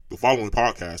following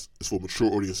podcast is for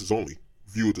mature audiences only.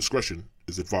 Viewer discretion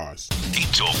is advised.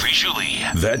 It's officially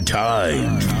that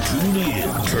time to tune in,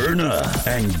 turn up,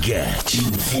 and get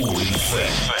in full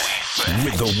effect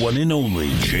with the one and only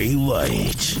Jay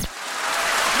Light.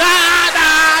 Nah,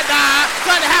 nah, nah,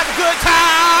 gonna have a good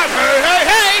time, hey, hey,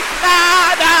 hey.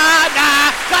 Nah, nah, nah,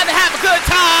 gonna have a good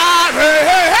time, hey,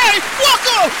 hey, hey.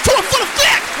 Welcome to a full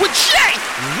effect with Jay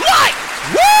Light.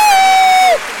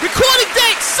 Woo! Recording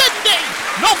date Sunday,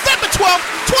 November 12th,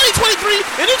 2023,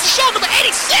 and it's show number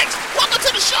 86. Welcome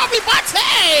to the show,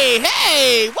 everybody.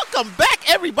 Hey, welcome back,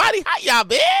 everybody. How y'all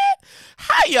been?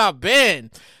 How y'all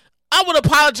been? I want to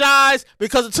apologize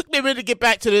because it took me a minute to get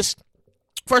back to this.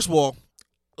 First of all,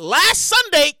 last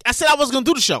Sunday, I said I was going to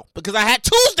do the show because I had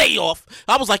Tuesday off.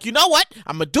 I was like, you know what?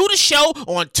 I'm going to do the show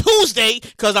on Tuesday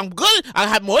because I'm good. I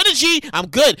have more energy. I'm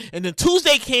good. And then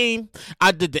Tuesday came.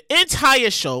 I did the entire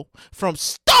show from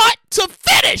start to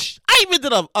finish. I even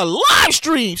did a live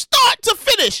stream, start to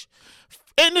finish.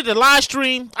 Ended the live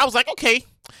stream. I was like, okay,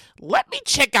 let me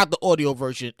check out the audio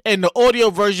version. And the audio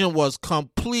version was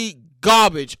complete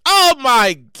garbage. Oh,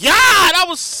 my God. I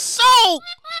was so...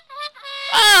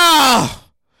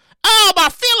 Oh, my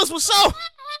feelings were so.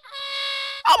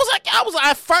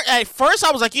 At first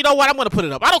I was like, you know what? I'm gonna put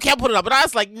it up. I don't care, put it up. But I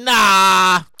was like,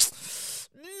 nah,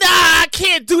 I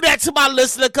can't do that to my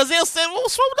listener because they'll say,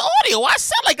 what's wrong with the audio? I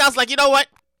was like, you know what?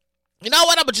 I'm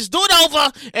gonna just do it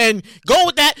over and go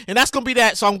with that, and that's gonna be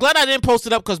that. So I'm glad I didn't post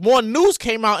it up because more news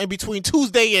came out in between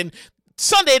Tuesday and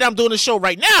Sunday that I'm doing the show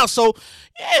right now. So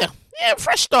yeah,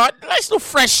 fresh start. Nice little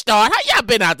fresh start. How y'all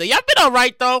been out there? Y'all been all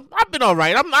right, though? I've been all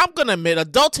right. I'm gonna admit,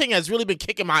 adulting has really been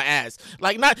kicking my ass.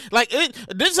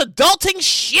 This adulting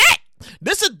shit.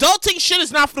 This adulting shit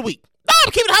is not for the weak. No,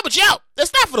 I'm keeping it how much out.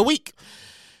 That's not for the weak.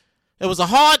 It was a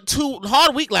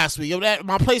hard week last week.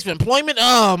 My place of employment.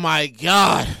 Oh, my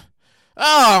God.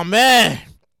 Oh, man.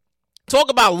 Talk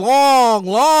about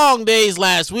long days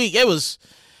last week. It was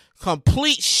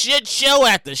complete shit show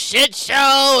after shit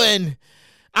show, and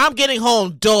I'm getting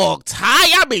home dog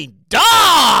tired. I mean,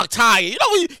 dog tired. You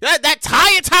know, that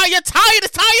tired.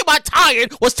 My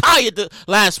tired was tired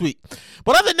last week.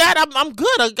 But other than that, I'm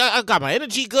good. I got my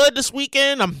energy good this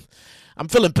weekend. I'm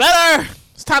feeling better.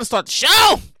 It's time to start the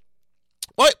show.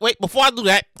 Wait, before I do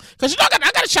that, because I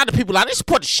got to shout to people out. They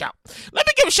support the show. Let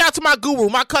me give a shout out to my guru,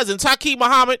 my cousin, Taki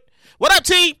Muhammad. What up,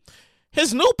 T?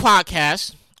 His new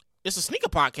podcast, it's a sneaker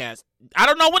podcast. I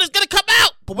don't know when it's going to come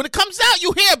out, but when it comes out,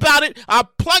 you hear about it. I'll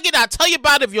plug it. I'll tell you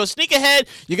about it. If you're a sneakerhead,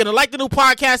 you're going to like the new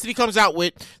podcast that he comes out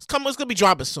with. It's going to be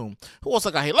dropping soon. Who else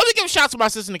I got here? Let me give a shout out to my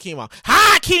sister, Nakima.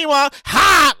 Hi, Kima.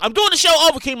 Hi. I'm doing the show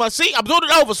over, Kima. See, I'm doing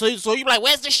it over. So you're like,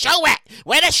 where's the show at?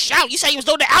 Where's the show? You say you was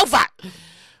doing the Alpha.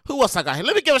 Who else I got here?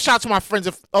 Let me give a shout out to my friends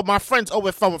over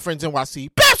at Fun with Friends NYC.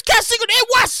 Best Cat Secret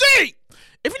NYC.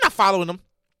 If you're not following them,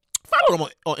 follow them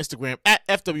on Instagram at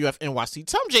FWFNYC.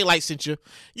 Tell them Jay Light sent you.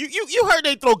 You heard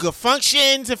they throw good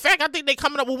functions. In fact, I think they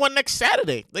coming up with one next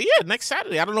Saturday. Next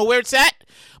Saturday. I don't know where it's at.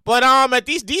 But at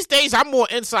these days, I'm more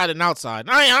inside than outside.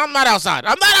 I'm not outside.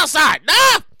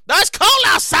 No, it's cold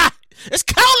outside. It's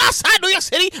cold outside New York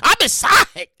City. I'm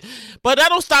inside. But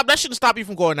that shouldn't stop you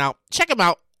from going out. Check them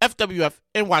out.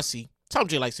 FWFNYC. Tell them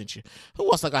Jay Light sent you. Who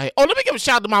else I got here? Oh, let me give a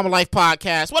shout out to Mama Life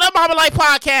Podcast. What up, Mama Life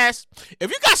Podcast?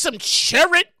 If you got some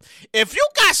children, and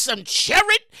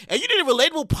you need a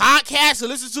relatable podcast to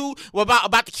listen to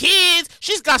about the kids,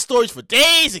 she's got stories for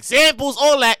days, examples,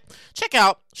 all that. Check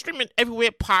out Streaming Everywhere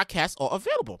podcasts are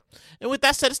available. And with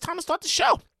that said, it's time to start the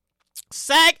show.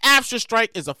 SAG-AFTRA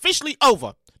strike is officially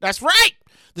over. That's right.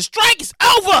 The strike is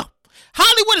over.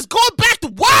 Hollywood is going back to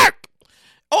work.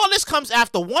 All this comes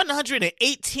after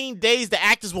 118 days the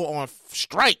actors were on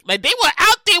strike. Like, they were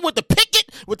out there with the picket,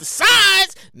 with the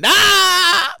signs. Nah,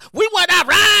 we want our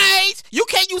rights. You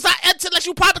can't use our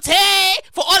intellectual property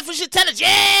for artificial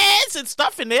intelligence and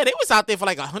stuff in there. They was out there for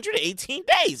like 118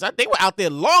 days. They were out there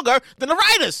longer than the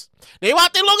writers.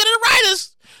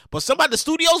 But somebody, the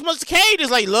studios must have came. It's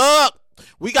like, look,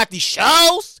 we got these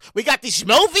shows. We got these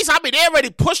movies. I mean, they already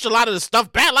pushed a lot of the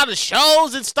stuff back, a lot of the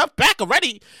shows and stuff back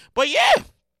already. But yeah.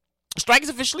 Strike is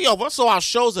officially over, so our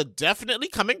shows are definitely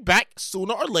coming back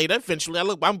sooner or later. Eventually,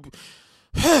 finally,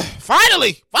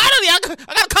 I got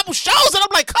a couple shows, and I'm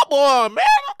like, come on, man,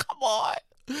 come on.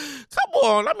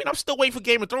 I mean, I'm still waiting for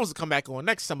Game of Thrones to come back on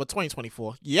next summer,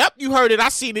 2024. Yep, you heard it. I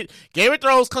seen it. Game of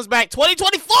Thrones comes back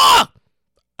 2024.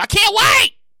 I can't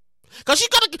wait. Because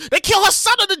they kill her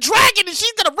son of the dragon, and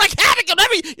she's going to wreak havoc on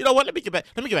every... You know what? Let me get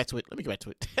back to it.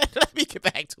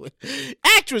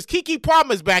 Actress Keke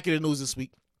Palmer is back in the news this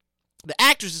week. The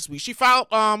actress this week, she filed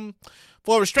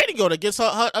for a restraining order against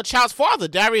her child's father,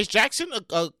 Darius Jackson,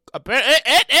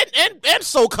 and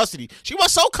sole custody. She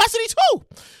wants sole custody too.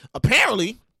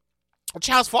 Apparently, the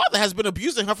child's father has been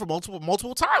abusing her for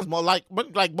multiple times, like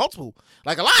multiple,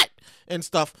 like a lot and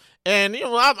stuff. And you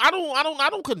know, I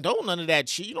don't condone none of that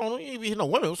shit. You don't even hit no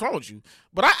women. What's wrong with you?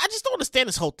 But I just don't understand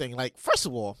this whole thing. Like, first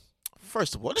of all,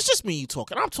 it's just me you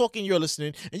talking. I'm talking, you're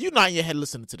listening, and you're not in your head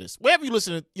listening to this. Wherever you're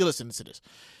listening to this.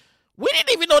 We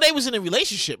didn't even know they was in a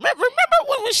relationship. Remember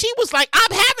when she was like, I'm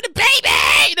having a baby?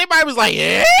 And everybody was like,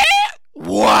 yeah?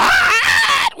 What?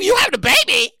 You having a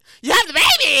baby? You have the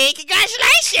baby?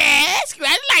 Congratulations.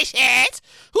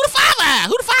 Who the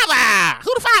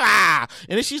father?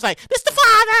 And then she's like, this the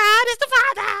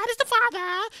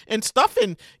father. And stuff,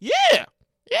 and yeah.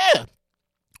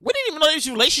 We didn't even know they was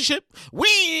in a relationship. We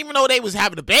didn't even know they was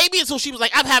having a baby until she was like,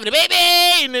 I'm having a baby.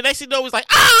 And the next thing you know, it was like,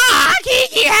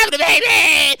 Kiki having a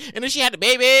baby. And then she had the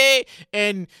baby.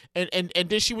 And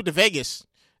then she went to Vegas.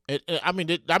 Later,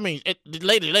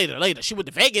 she went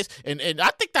to Vegas. And I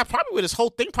think that probably where this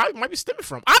whole thing probably might be stemming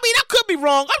from. I mean, I could be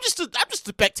wrong. I'm just a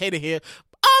spectator here.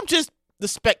 I'm just the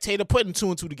spectator putting two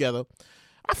and two together.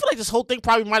 I feel like this whole thing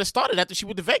probably might have started after she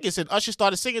went to Vegas and Usher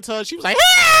started singing to her. She was like,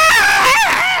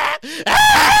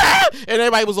 and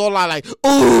everybody was all like,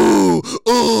 ooh.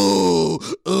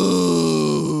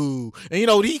 And you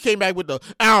know, he came back with the,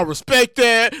 I don't respect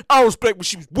that. I don't respect what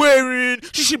she was wearing.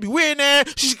 She should be wearing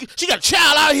that. She got a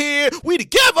child out here. We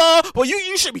together. But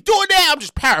you should be doing that. I'm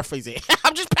just paraphrasing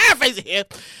here.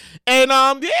 And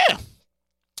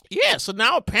yeah. So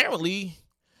now apparently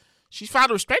she's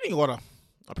filed a restraining order.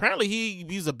 Apparently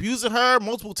he's abusing her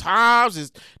multiple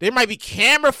times. There might be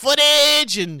camera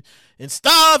footage and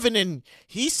stuff, and then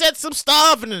he said some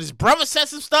stuff, and then his brother said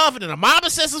some stuff, and then the mama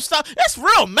said some stuff. It's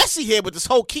real messy here with this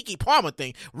whole Keke Palmer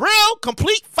thing. Real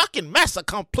complete fucking mess. A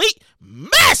complete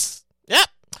mess. Yep.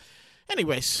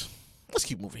 Anyways, let's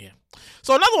keep moving here.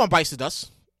 So another one bites the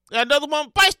dust. Another one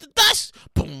bites the dust.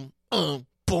 Boom, boom,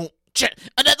 check.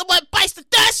 Another one bites the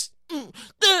dust.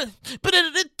 Another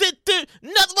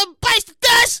one bites the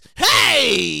dust.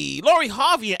 Hey, Lori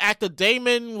Harvey and actor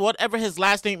Damon, whatever his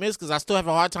last name is, because I still have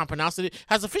a hard time pronouncing it,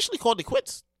 has officially called it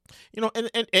quits. You know, and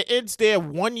it's their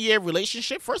 1 year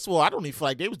relationship. First of all, I don't even feel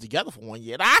like they was together for 1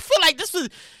 year. I feel like it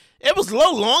was a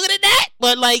little longer than that.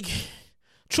 But like,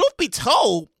 truth be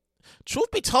told,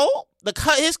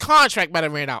 his contract might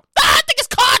have ran out. I think his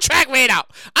contract ran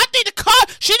out. I think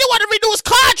she didn't want to renew his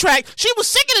contract. She was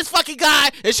sick of this fucking guy,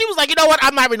 and she was like, you know what?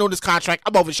 I'm not renewing this contract.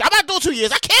 I'm over this shit. I'm not doing 2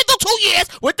 years. I can't do 2 years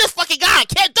with this fucking guy. I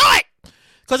can't do it.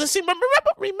 Because, see,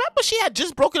 remember she had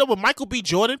just broken up with Michael B.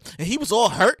 Jordan, and he was all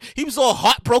hurt. He was all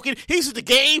heartbroken. He was at the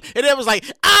game, and it was like,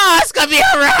 it's going to be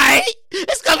all right.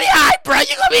 It's going to be all right, bro. You're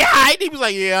going to be all right. And he was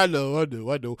like, yeah, I know.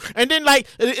 And then, like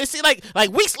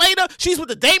weeks later, she's with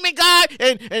the Damon guy,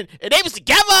 and they was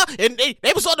together, and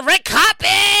they was on the red carpet.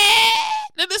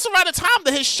 And this is around the time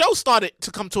that his show started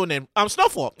to come to an end.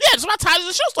 Snowfall. Yeah, this is around the time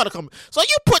the show started coming. So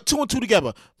you put two and two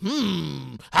together.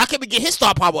 How can we get his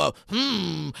star power up?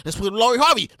 Let's put Lori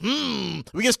Harvey.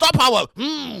 We get star power up.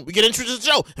 We get introduced to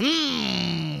the show.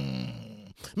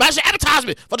 Match the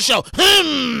advertisement for the show.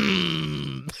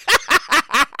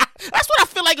 That's what I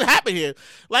feel like happened here.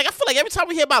 Like, I feel like every time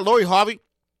we hear about Lori Harvey,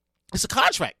 it's a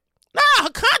contract. Nah, her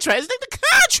contract. It's like the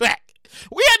contract.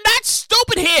 We are not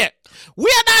stupid here. We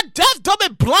are not deaf, dumb,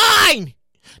 and blind.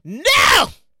 No,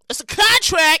 it's a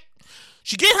contract.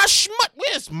 She getting her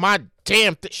where's my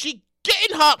damn thing? She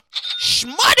getting her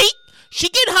schmutty.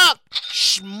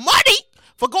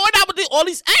 For going out with all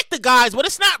these actor guys, but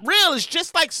it's not real. It's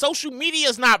just like social media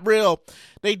is not real.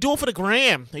 They do it for the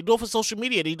gram. They do it for social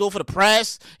media. They do it for the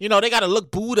press. You know, they got to look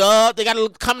booed up. They got to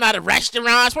look coming out of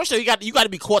restaurants. Especially, you got to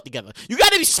be caught together. You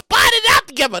got to be spotted out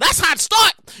together. That's how it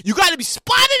starts. You got to be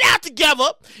spotted out together.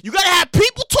 You got to have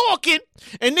people talking.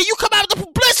 And then you come out with the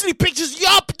publicity pictures.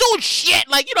 Y'all doing shit.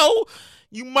 Like, you know,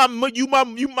 you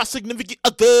my significant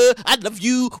other. I love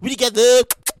you. We together.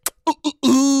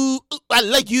 Ooh, I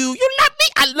like you. You love me.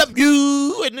 I love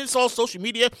you. And it's all social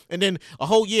media. And then a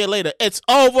whole year later, it's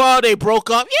over. They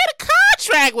broke up. Yeah, the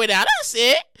contract went out. That's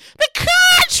it. The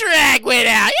contract went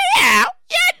out.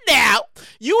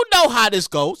 You know how this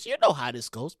goes.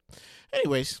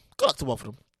 Anyways, good luck to both of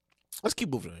them. Let's keep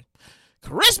moving on.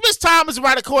 Christmas time is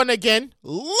around the corner again.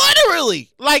 Literally.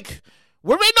 Like,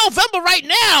 we're in November right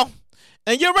now.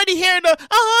 And you're already hearing the, all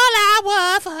I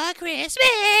want for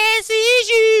Christmas is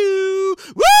you.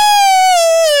 Woo!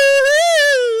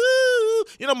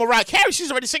 You know, Mariah Carey,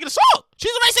 she's already singing the song.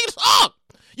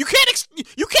 You can't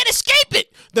escape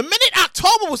it. The minute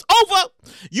October was over,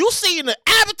 you see the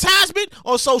advertisement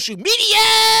on social media.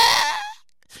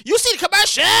 You see the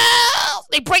commercials.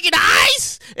 They breaking the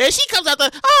ice. And she comes out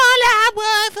there, all I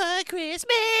want for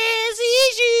Christmas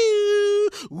is you.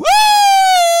 Woo!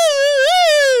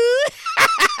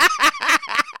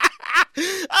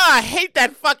 Oh, I hate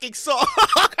that fucking song.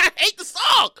 I hate the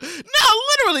song. No,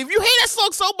 literally, if you hate that song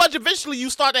so much, eventually you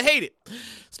start to hate it.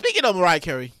 Speaking of Mariah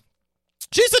Carey,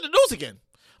 she's in the news again.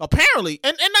 Apparently,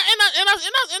 and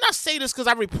I say this because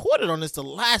I reported on this the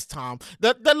last time,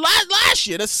 last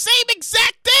year, the same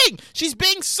exact thing. She's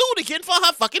being sued again for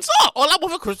her fucking song. All I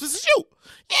Want for Christmas Is You.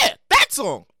 Yeah, that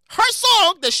song. Her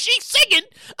song that she's singing,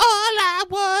 all I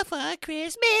want for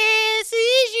Christmas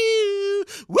is you.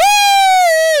 Woo!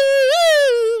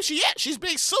 She's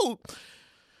being sued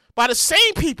by the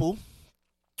same people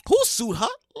who sued her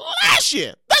last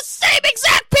year. The same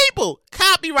exact people.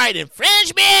 Copyright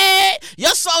infringement.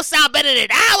 Your song sound better than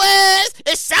ours.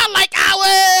 It sound like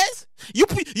ours. You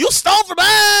stole from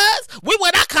us. We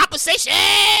want our compensation.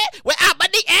 We're our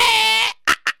money.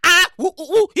 Woo, woo,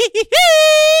 woo, hee, hee, hee.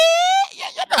 Yeah,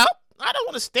 you know, I don't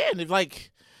understand if,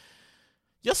 like,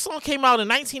 your song came out in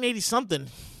 1980 something,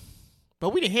 but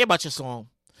we didn't hear about your song.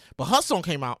 But her song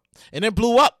came out and it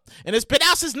blew up, and it's been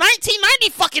out since 1990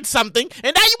 fucking something,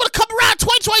 and now you want to come around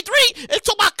 2023 and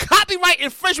talk about copyright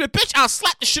infringement, bitch? I'll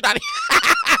slap the shit out of you.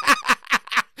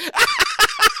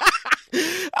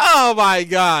 Oh my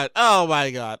god!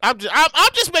 I'm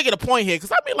just making a point here,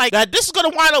 because I mean, like, that this is gonna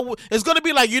wind up. It's gonna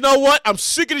be like, you know what? I'm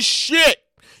sick of this shit.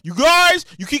 You guys,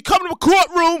 you keep coming to the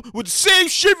courtroom with the same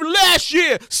shit from last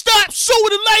year. Stop suing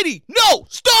the lady. No,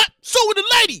 stop suing the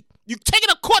lady. You taking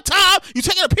up court time. You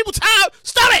taking up people time.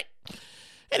 Stop it.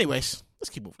 Anyways, let's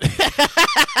keep moving.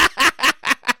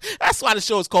 That's why the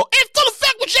show is called "In Full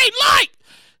Effect with Jay Light."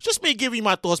 Just me giving you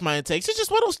my thoughts, my intakes. It's just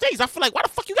one of those things. I feel like, why the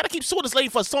fuck you gotta keep suing this lady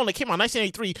for a song that came out in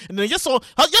 1983, and then your song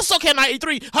came out in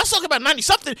 93, her song came out in 90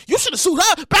 something. You should have sued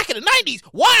her back in the 90s.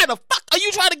 Why the fuck are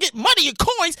you trying to get money and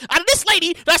coins out of this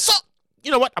lady that's so? You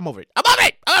know what? I'm over it. All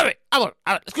right,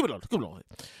 let's keep it on.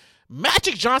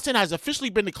 Magic Johnson has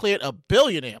officially been declared a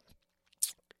billionaire.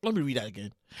 Let me read that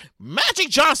again. Magic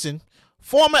Johnson,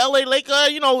 former LA Laker,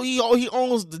 you know, he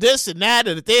owns this and that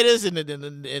and the theaters and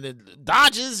the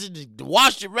Dodgers and the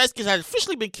Washington Redskins, has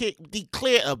officially been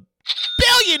declared a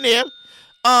billionaire.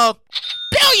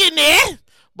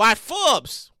 By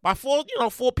Forbes. By four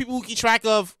people who keep track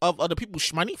of other people's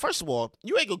shmoney. First of all,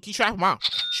 you ain't gonna keep track of my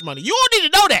shmoney. You don't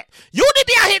need to know that. You don't need to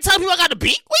be out here telling people I got the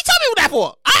beat. What you tell me that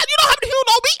for? You know how many people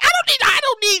know me? I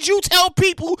don't need you tell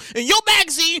people in your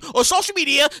magazine or social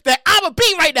media that I'm a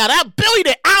beat right now. That I'm a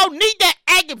billionaire. I don't need that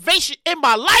aggravation in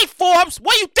my life, Forbes.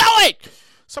 What you doing?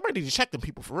 Somebody need to check them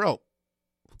people for real.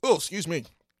 Oh, excuse me.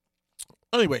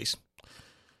 Anyways,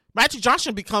 Magic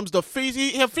Johnson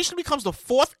officially becomes the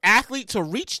fourth athlete to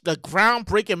reach the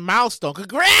groundbreaking milestone.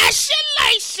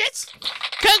 Congratulations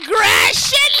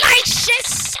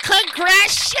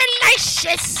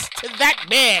to that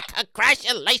man.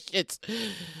 Congratulations.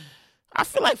 I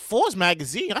feel like Forbes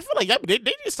magazine, I feel like they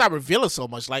need to stop revealing so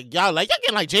much. Like, y'all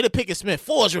getting like Jada Pinkett Smith.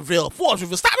 Forbes reveal. Stop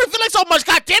revealing so much,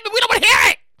 goddammit. We don't want to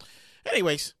hear it.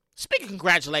 Anyways, speaking of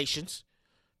congratulations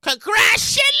goes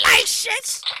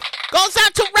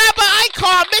out to rapper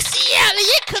icon Missy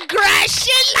Elliott.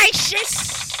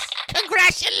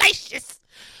 Congratulations.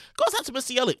 Goes out to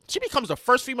Missy Elliott. She becomes the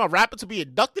first female rapper to be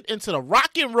inducted into the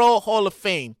Rock and Roll Hall of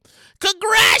Fame.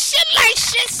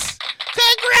 Congratulations,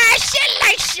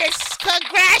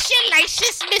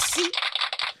 Missy.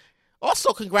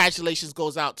 Also, congratulations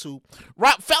goes out to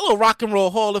fellow Rock and Roll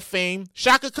Hall of Fame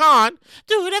Shaka Khan.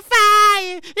 Through the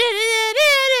fire.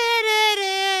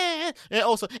 And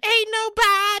also, ain't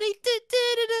nobody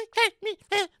hurt me.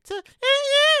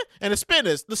 And the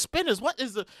Spinners. What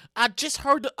is the? I just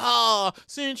heard the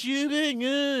since you've been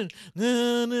good.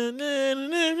 You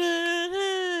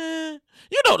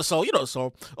know the song.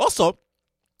 Also,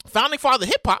 founding father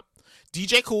hip hop,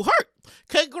 DJ Kool Herc.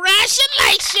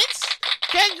 Congratulations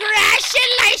to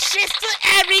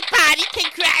everybody.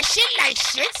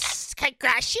 Congratulations.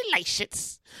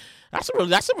 That's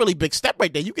a really big step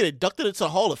right there. You get inducted into the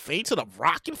Hall of Fame, to the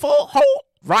Rock and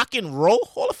Roll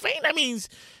Hall of Fame. That means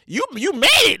you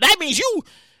made it. That means you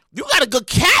got a good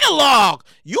catalog.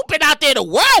 You've been out there in the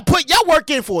world, put your work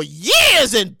in for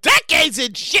years and decades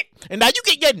and shit. And now you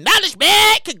get your knowledge,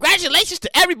 man. Congratulations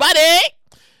to everybody.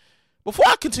 Before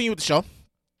I continue with the show,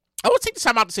 I want to take this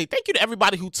time out to say thank you to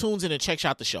everybody who tunes in and checks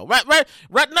out the show. Right. No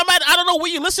matter, I don't know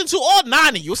where you listen to, all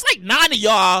 9 of you. It's like 9 of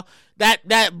y'all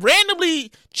that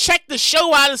randomly check the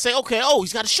show out and say, okay,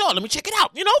 he's got a show. Let me check it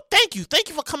out. You know, thank you. Thank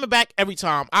you for coming back every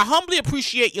time. I humbly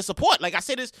appreciate your support. Like I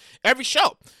say this every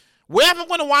show. Wherever I'm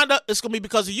going to wind up, it's going to be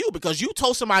because of you. Because you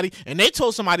told somebody and they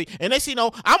told somebody and they see,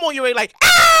 I'm on your way like,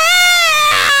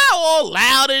 all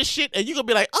loud and shit, and you gonna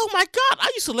be like, oh my God,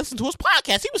 I used to listen to his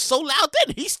podcast. He was so loud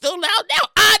then. He's still loud now.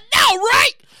 I know,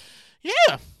 right?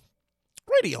 Yeah.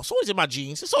 Radio. It's always in my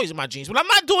jeans. It's always in my jeans. When I'm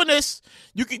not doing this,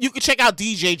 you can check out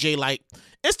DJ J Light.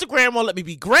 Instagram won't let me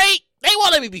be great. They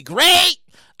won't let me be great.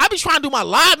 I be trying to do my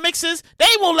live mixes. They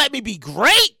won't let me be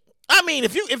great. I mean,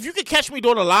 if you can catch me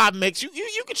doing a live mix, you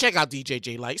can check out DJ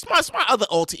J Light. It's my other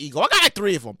alter ego. I got like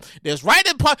 3 of them. There's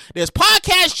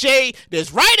Podcast J,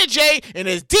 there's Writer J, and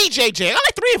there's DJ J. I got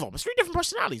like 3 of them. It's 3 different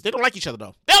personalities. They don't like each other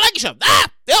though. They don't like each other.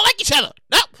 They don't like each other.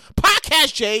 No.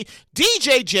 Podcast J,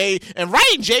 DJ J, and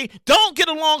Writing J don't get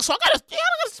along. So I gotta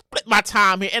split my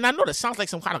time here. And I know that sounds like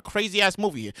some kind of crazy ass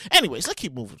movie here. Anyways, let's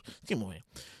keep moving.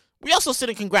 We also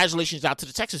sending congratulations out to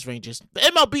the Texas Rangers. The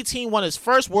MLB team won its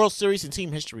first World Series in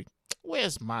team history.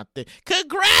 Where's my thing?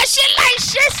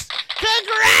 Congratulations!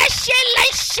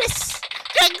 Congratulations!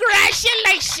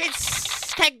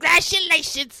 Congratulations!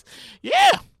 Congratulations! Yeah,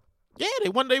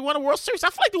 they won a World Series. I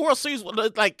feel like the World Series,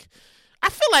 like, I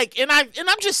feel like, and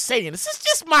I'm just saying, this is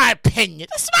just my opinion.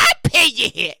 This is my opinion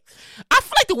here. I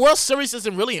feel like the World Series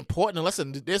isn't really important unless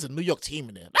there's a New York team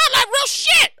in there. Not like real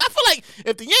shit. I feel like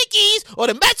if the Yankees or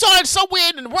the Mets are somewhere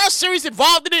in the World Series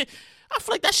involved in it, I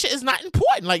feel like that shit is not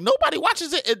important. Like nobody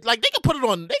watches it. Like they can put it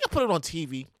on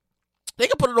TV. They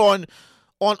can put it on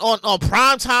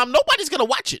prime time. Nobody's gonna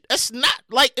watch it. It's not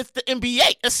like it's the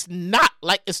NBA. It's not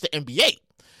like it's the NBA.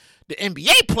 The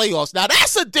NBA playoffs. Now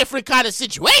that's a different kind of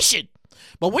situation.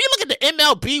 But when you look at the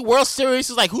MLB World Series,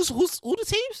 it's like who the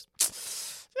teams?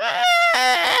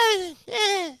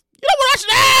 You don't want to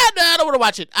watch it? No, I don't want to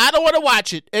watch it. I don't want to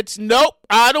watch it.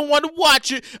 I don't want to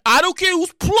watch it. I don't care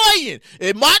who's playing.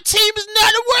 If my team is not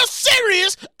in the World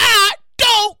Series, I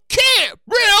don't care.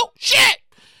 Real shit.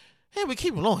 Hey, we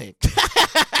keep it on here.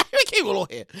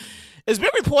 It's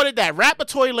been reported that rapper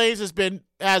Tory Lanez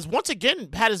has once again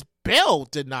had his bail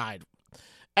denied,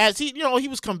 as he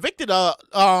was convicted of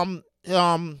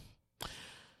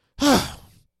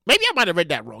Maybe I might have read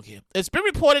that wrong here. It's been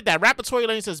reported that rapper Tory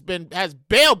Lanez has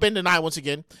bail been denied once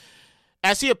again,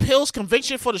 as he appeals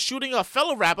conviction for the shooting of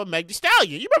fellow rapper Meg Thee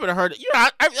Stallion. You remember her?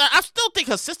 I still think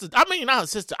her sister. I mean, not her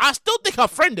sister. I still think her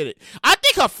friend did it. I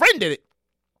think her friend did it.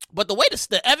 But the way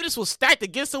the evidence was stacked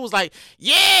against him was like,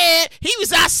 yeah, he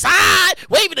was outside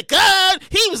waving a gun.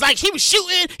 He was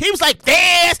shooting. He was like,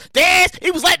 there's.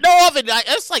 He was letting off. And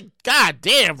it's like, God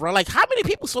damn, bro. Like, how many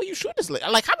people saw you shoot this?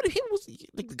 Like, how many people was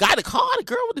the guy in the car, the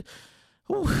girl with the...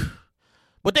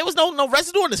 But there was no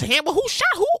residue on his hand. But who shot?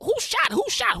 I think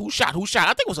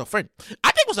it was her friend.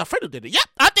 Who did it. Yep,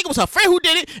 I think it was her friend who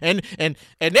did it. And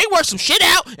they worked some shit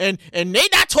out. And they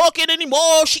not talking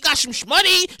anymore. She got some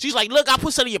money. She's like, look, I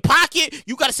put something in your pocket.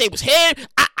 You gotta say it was him.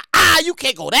 You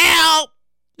can't go down.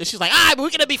 And she's like, all right, but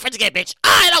we're gonna be friends again, bitch.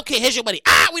 I don't care. Here's your money.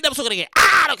 We never talking again.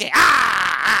 I don't care.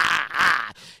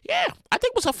 Yeah, I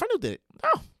think it was her friend who did it.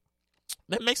 Oh,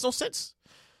 that makes no sense.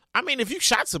 I mean, if you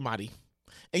shot somebody,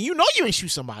 and you know you ain't shoot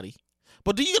somebody,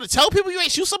 but do you gonna tell people you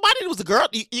ain't shoot somebody? It was the girl.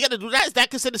 You gotta do that. Is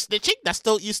that considered snitching?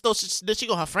 You're still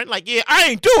snitching on her friend? Like, yeah, I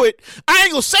ain't do it. I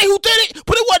ain't gonna say who did it,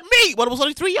 but it wasn't me. But it was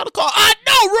only 3 on the car. I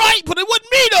know, right? But it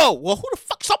wasn't me though. Well, who the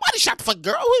fuck? Somebody shot the fucking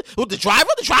girl. Who the driver?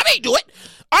 The driver ain't do it.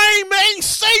 I ain't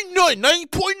saying nothing. I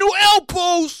ain't pointing no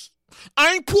elbows.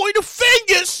 I ain't pointing the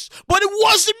fingers. But it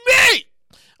wasn't me.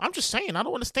 I'm just saying. I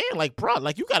don't understand. Like, bro,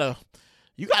 like you gotta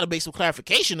make some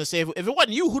clarification and say if it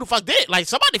wasn't you, who the fuck did it? Like,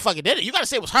 somebody fucking did it. You gotta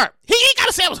say it was her. He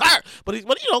gotta say it was her. But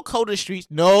code of the streets,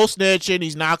 no snitching.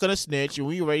 He's not gonna snitch, and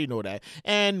we already know that.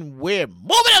 And we're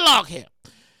moving along here.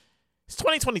 It's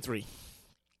 2023.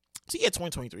 It's the year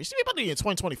 2023. See, about the year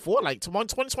 2024. Like,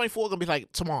 2024 gonna be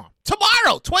like tomorrow. It's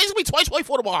gonna be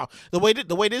 2024 tomorrow. The way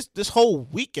this whole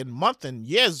week and month and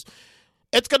years,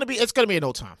 it's gonna be in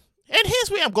no time. And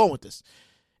here's where I'm going with this.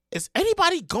 Is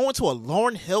anybody going to a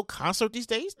Lauryn Hill concert these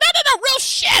days? No, real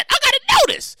shit. I gotta know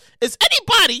this. Is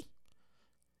anybody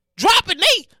dropping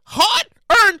they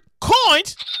hard-earned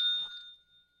coins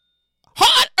on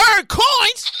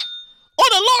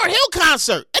a Lauryn Hill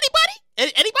concert? Anybody?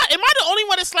 Am I the only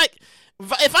one that's like,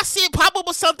 if I see it pop up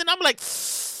or something, I'm like,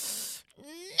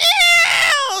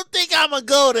 I don't think I'm gonna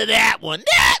go to that one.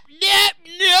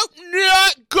 Nope,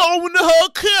 not going to her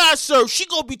concert. She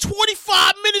gonna be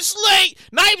 25 minutes late. She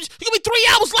gonna be 3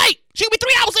 hours late. She gonna be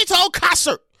 3 hours late to her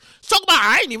concert. Talk about,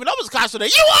 I ain't even know it was a concert there.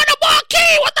 You on the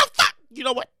marquee? What the fuck? You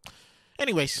know what?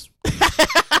 Anyways,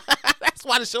 that's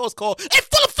why the show is called In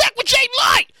Full Effect with Jay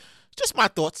Light. Just my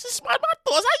thoughts. This is my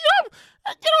thoughts.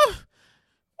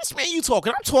 This man, you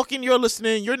talking. I'm talking. You're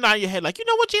listening. You're nodding your head like, you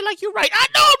know what, Jay? Like, you're right. I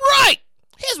know I'm right.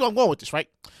 Here's where I'm going with this, right?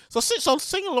 So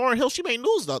singer Lauryn Hill, she made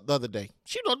news the other day.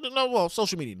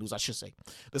 Social media news, I should say.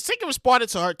 The singer responded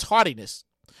to her tardiness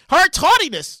her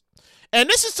tardiness. And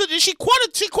this is she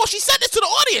said this to the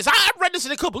audience. I read this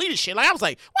and I couldn't believe this shit. Like, I was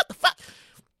like, what the fuck?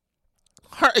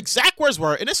 Her exact words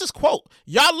were, and this is quote,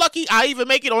 "Y'all lucky I even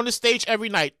make it on the stage every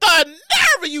night." The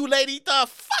nerve of you, lady. The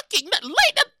fucking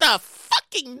lady. The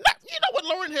fucking nerve. You know what,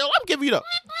 Lauryn Hill? I'm giving you the.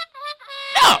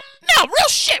 No, real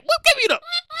shit. We'll give you the.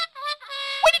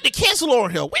 We need to cancel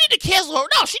Lauryn Hill. We need to cancel her.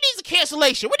 No, she needs a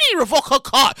cancellation. We need to revoke her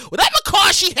card. Whatever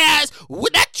card she has,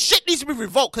 that shit needs to be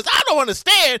revoked. Because I don't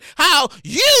understand how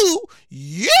you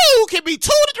can be 2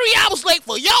 to 3 hours late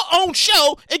for your own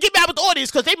show and get mad with the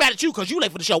audience because they mad at you because you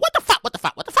late for the show. What the fuck? What the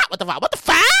fuck? What the fuck? What the fuck? What the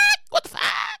fuck? What the fuck?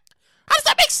 How does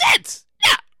that make sense?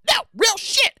 No, real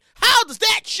shit. How does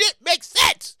that shit make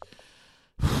sense?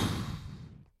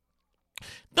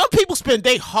 Them people spend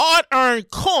their hard-earned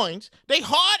coins,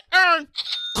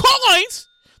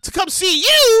 to come see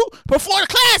you before the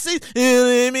classes.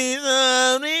 Let me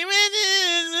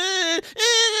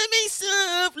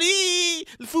softly,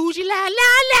 Fuji la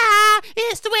la la.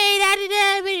 It's the way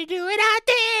that we do it out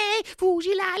there.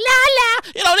 Fuji la la la.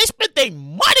 You know, they spent their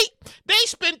money. They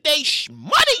spent their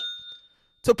money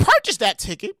to purchase that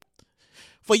ticket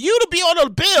for you to be on the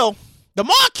bill, the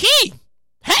marquee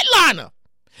headliner.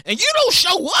 And you don't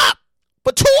show up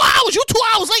for 2 hours. You 2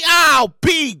 hours late. I'll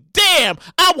be damned.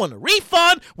 I want a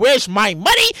refund. Where's my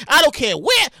money? I don't care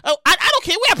where. I don't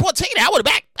care where I bought ticket. I want it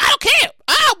back. I don't care.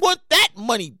 I want that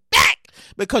money back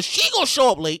because she gonna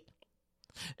show up late,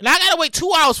 and I gotta wait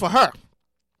 2 hours for her.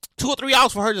 2 or 3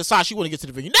 hours for her to decide she want to get to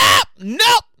the venue.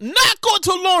 Nope, not going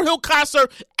to a Lauryn Hill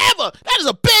concert ever. That is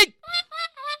a big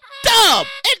dub.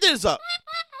 It is a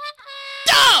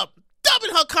dub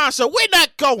in her concert. We're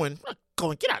not going.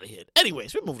 Get out of here.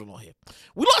 Anyways, we're moving along here.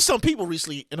 We lost some people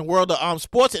recently in the world of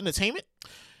sports and entertainment.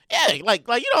 Yeah, like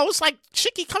you know, it's like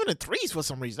shit keep coming in threes for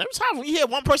some reason. Every time we hear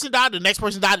one person died, the next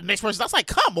person died, the next person died. It's like,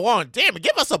 come on, damn it,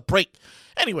 give us a break.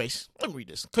 Anyways, let me read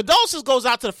this. Condolences goes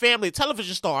out to the family of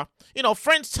television star, you know,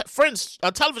 Friends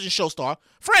television show star,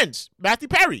 Friends, Matthew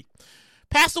Perry.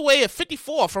 Passed away at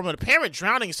 54 from an apparent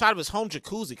drowning inside of his home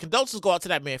jacuzzi. Condolences go out to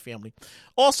that man's family.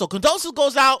 Also, condolences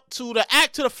goes out to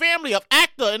the family of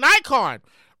actor and icon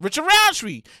Richard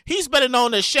Roundtree. He's better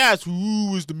known as Shaft.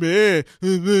 Who is the man?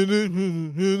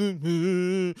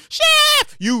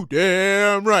 Shaft, you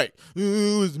damn right.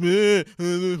 Who is the man?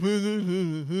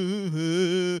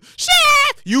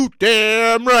 Shaft, you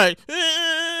damn right.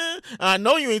 I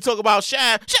know you ain't talking about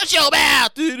Shaft. Shut your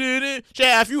mouth.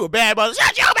 Shaft, you a bad brother.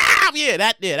 Shut your mouth. Yeah,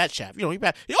 that Shaft. You know, he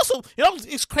bad. He also, you know,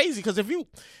 it's crazy because if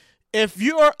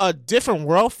you're a Different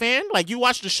World fan, like you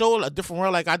watch the show A Different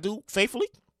World like I do faithfully,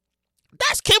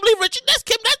 that's Kimberly Richard. That's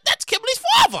Kimberly's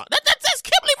father. That's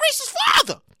Kimberly Reese's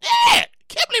father. Yeah,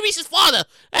 Kimberly Reese's father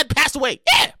that passed away.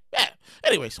 Yeah.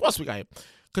 Anyways, what else we got here?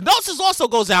 Condolences also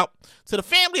goes out to the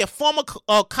family of former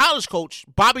college coach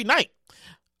Bobby Knight.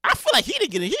 I feel like he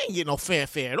didn't get no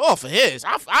fanfare at all for his.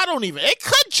 I don't even. It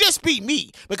could just be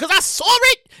me because I saw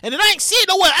it and then I ain't see it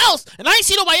nowhere else, and I ain't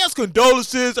see nobody else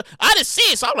condolences. I didn't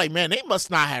see it, so I'm like, man, they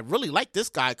must not have really liked this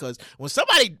guy because when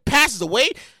somebody passes away,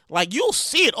 like you'll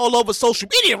see it all over social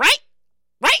media, right?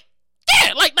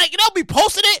 Yeah, like you know, be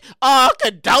posting it.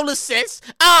 Condolences.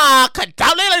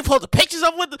 They post the pictures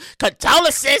of with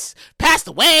condolences. Passed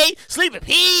away. Sleep in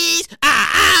peace.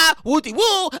 Woody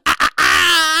woo.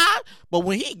 But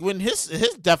when his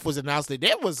death was announced,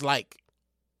 there was like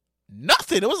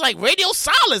nothing. It was like radio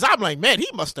silence. I'm like, man, he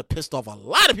must have pissed off a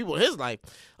lot of people in his life.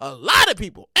 A lot of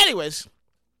people. Anyways,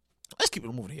 let's keep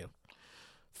it moving here.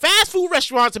 Fast food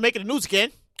restaurants are making the news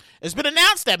again. It's been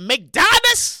announced that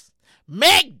McDonald's,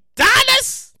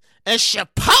 and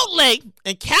Chipotle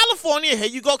in California. Here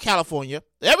you go, California.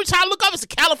 Every time I look up, it's a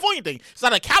California thing. It's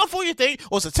not a California thing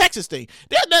or it's a Texas thing.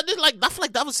 They're like, I feel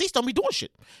like the other states don't be doing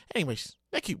shit. Anyways,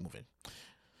 they keep moving.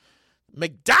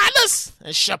 McDonald's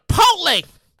and Chipotle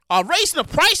are raising the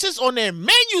prices on their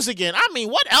menus again. I mean,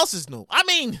 what else is new? I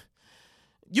mean,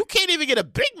 you can't even get a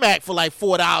Big Mac for like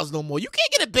 $4 no more. You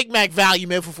can't get a Big Mac value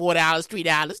meal for $4, $3.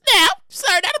 Now,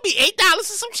 sir, that'll be $8 and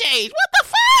some change. What the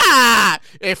fuck?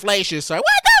 Inflation, sir. What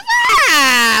the fuck?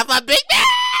 For a Big Mac?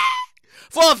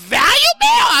 For a value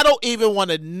meal? I don't even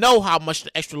want to know how much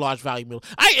the extra large value meal.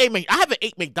 I haven't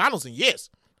ate McDonald's in years.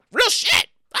 Real shit.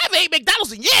 I haven't ate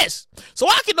McDonald's in years. So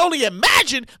I can only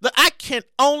imagine the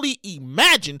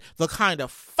kind of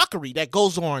fuckery that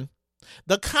goes on.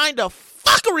 The kind of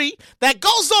fuckery that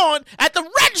goes on at the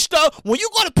register when you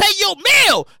go to pay your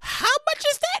meal. How much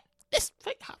is that?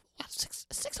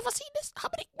 Six of us eating this? How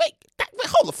many? Wait,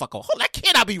 hold the fuck on. Hold, that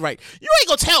cannot be right. You ain't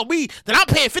gonna tell me that I'm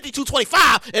paying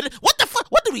 $52.25 and what the fuck?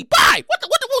 What did we buy? What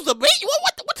was the menu?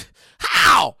 What?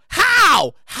 How?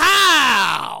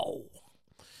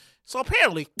 So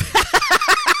apparently,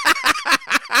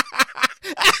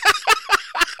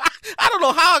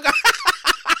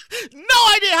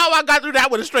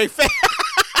 with a straight face.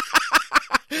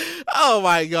 Oh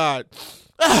my God.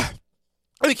 Let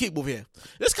me keep moving here.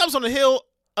 This comes on the heel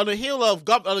of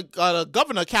the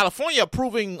governor of California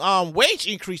approving wage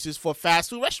increases for fast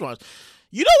food restaurants.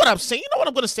 You know what I'm saying? You know what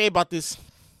I'm going to say about this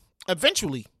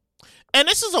eventually. And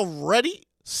this is already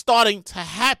starting to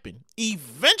happen.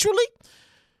 Eventually,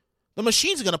 the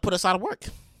machines are going to put us out of work.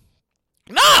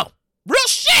 No, real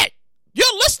shit.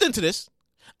 You're listening to this.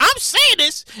 I'm saying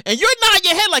this, and you're nodding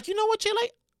your head like, you know what, Jay?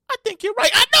 Like, I think you're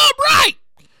right. I know I'm right.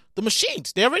 The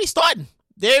machines, they're already starting.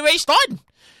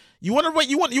 You want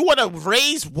to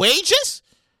raise wages?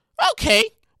 Okay,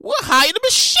 we'll hire the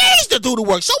machines to do the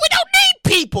work, so we don't need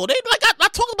people. They I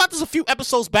talked about this a few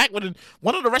episodes back when in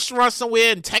one of the restaurants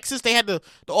somewhere in Texas they had the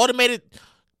automated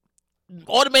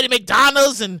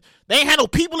McDonald's and they ain't had no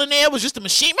people in there. It was just a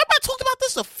machine. Remember I talked about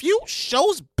this a few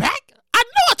shows back? I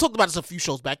know I talked about this a few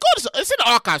shows back. It's in the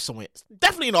archive somewhere. It's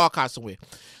definitely in the archive somewhere.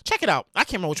 Check it out. I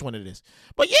can't remember which one it is.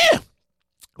 But yeah,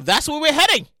 that's where we're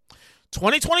heading.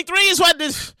 2023 is what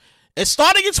this. It's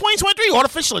starting in 2023.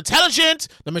 Artificial intelligence,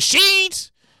 the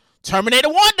machines. Terminator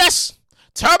warned us.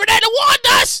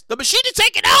 The machine is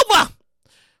taking over.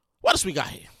 What else we got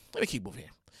here? Let me keep moving here.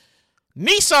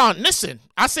 Nissan.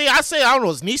 I don't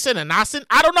know, it's Nissan and Nissan.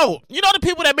 I don't know. You know the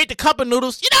people that make the cup of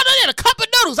noodles? You know, they're the cup of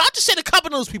noodles. I'll just say the cup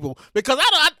of noodles people because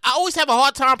I always have a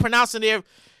hard time pronouncing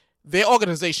their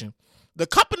organization. The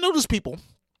cup of noodles people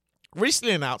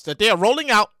recently announced that they are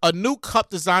rolling out a new cup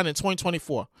design in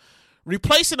 2024,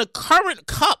 replacing the current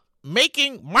cup,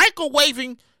 making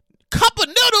microwaving cup of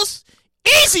noodles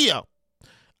easier.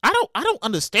 I don't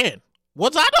understand.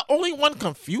 Was I the only one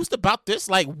confused about this?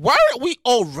 Like, weren't we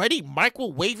already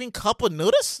microwaving cup of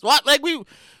noodles? What? Like, weren't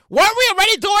we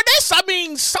already doing this? I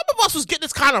mean, some of us was getting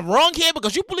this kind of wrong here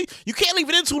because you believe you can't leave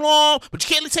it in too long, but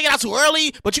you can't take it out too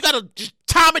early, but you gotta just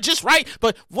time it just right.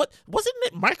 But what wasn't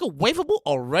it microwavable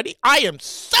already? I am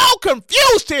so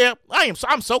confused here.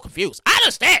 I'm so confused. I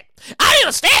understand.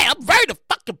 I'm very the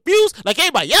fuck confused like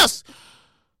everybody else.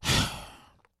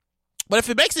 But if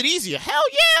it makes it easier, hell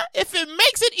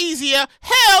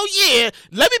yeah.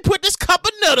 Let me put this cup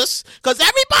of noodles, because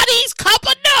everybody eats cup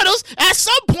of noodles at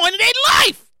some point in their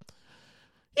life.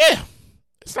 Yeah,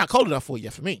 it's not cold enough for you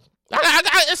yet for me.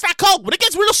 It's not cold. When it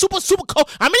gets real super, super cold,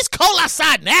 I mean, it's cold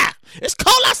outside now.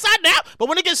 But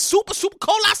when it gets super, super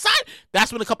cold outside,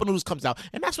 that's when the cup of noodles comes out.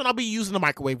 And that's when I'll be using the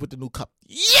microwave with the new cup.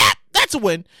 Yeah, that's a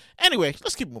win. Anyway,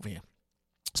 let's keep moving here.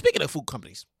 Speaking of food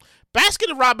companies,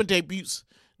 Baskin-Robbins debuts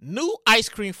new ice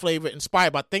cream flavor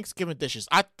inspired by Thanksgiving dishes.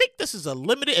 I think this is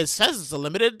it says it's a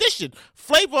limited edition.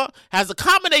 Flavor has a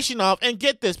combination of, and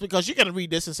get this, because you're going to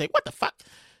read this and say, what the fuck?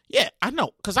 Yeah, I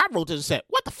know, because I wrote this and said,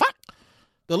 what the fuck?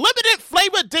 The limited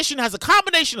flavor edition has a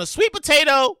combination of sweet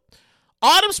potato,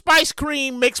 autumn spice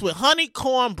cream mixed with honey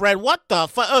cornbread. What the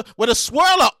fuck? With a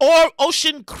swirl of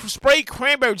ocean spray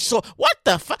cranberry. So what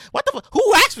the fuck?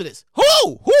 Who asked for this?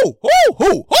 Who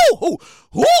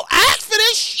asked for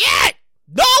this shit?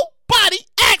 Nobody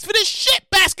asked for this shit,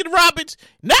 Baskin-Robbins.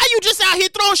 Now you just out here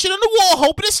throwing shit on the wall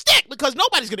hoping to stick because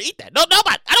nobody's going to eat that. No,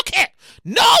 nobody. I don't care.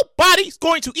 Nobody's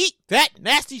going to eat that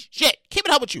nasty shit. Keep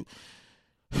it up with you.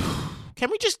 Can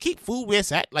we just keep food where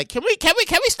it's at? Like, can we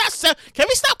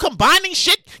stop combining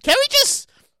shit? Can we just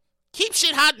keep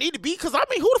shit how it need to be? Because, I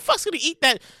mean, who the fuck's going to eat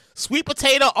that sweet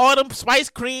potato, autumn spice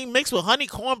cream mixed with honey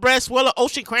cornbread, swirl of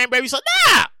ocean cranberry? So,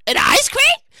 nah. And ice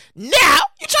cream? Now?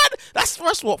 You trying to... That's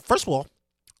first of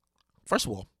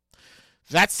all,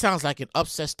 that sounds like an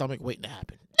upset stomach waiting to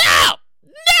happen. No,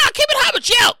 keep it hot with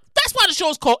you. That's why the show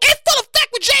is called In Full Effect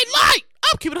with Jay Light.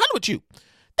 I'm keeping it hot with you.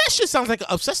 That shit sounds like an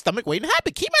upset stomach waiting to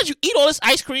happen. Can you imagine you eat all this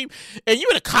ice cream and you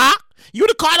in the car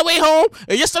on the way home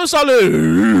and your stomach's all like,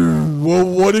 well,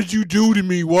 what did you do to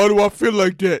me? Why do I feel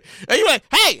like that? And you're like,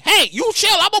 hey, you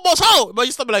chill. I'm almost home. But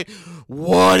your stomach like,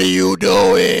 what are you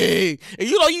doing? And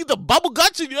you know, you the bubble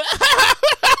guts and you're like,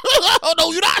 oh,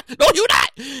 no, you're not.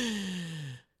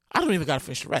 I don't even got to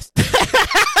finish the rest.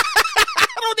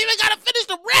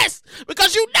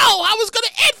 Because you know I was going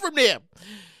to end from there.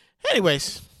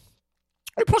 Anyways,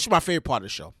 let me push my favorite part of the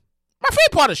show.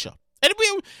 And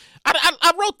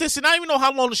I wrote this and I don't even know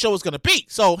how long the show is going to be.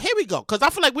 So here we go. Because I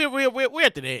feel like we're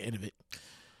at the end of it.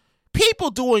 People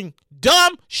doing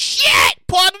dumb shit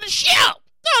part of the show.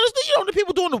 No, the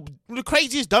people doing the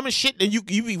craziest, dumbest shit. And you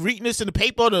be reading this in the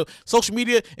paper or the social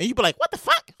media. And you be like, what the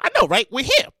fuck? I know, right? We're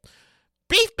here.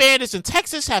 Beef bandits in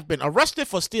Texas have been arrested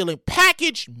for stealing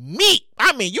packaged meat.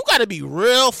 I mean, you got to be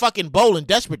real fucking bold and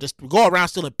desperate to go around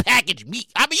stealing packaged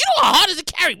meat. I mean, you know how hard it is to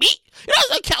carry meat? You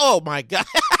know, oh my God.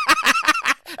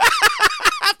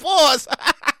 Pause.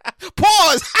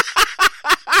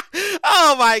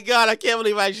 Oh my God, I can't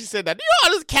believe I actually said that. You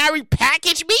know how to carry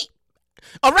packaged meat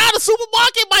around the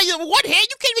supermarket by your one hand?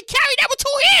 You can't even carry that with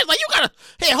two hands. Like, you gotta,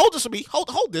 hey, hold this for me.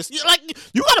 Hold this. You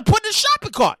gotta put it in the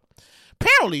shopping cart.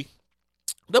 Apparently,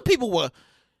 the people were,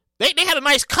 they had a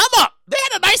nice come up.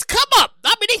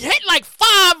 I mean, they hit like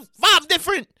five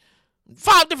different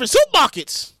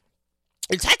supermarkets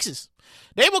in Texas.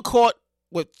 They were caught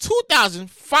with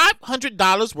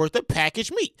 $2,500 worth of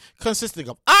packaged meat, consisting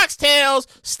of oxtails,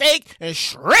 steak, and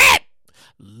shrimp.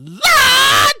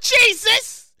 Lord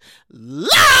Jesus! Those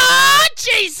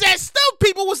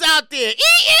people was out there eating.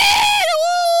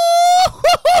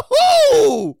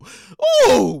 Ooh.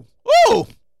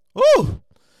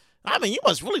 I mean, you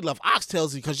must really love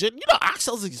oxtails because you know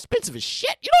oxtails is expensive as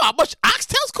shit. You know how much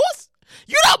oxtails cost?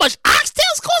 You know how much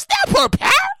oxtails cost now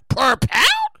per pound?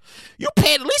 You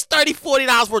paid at least $30,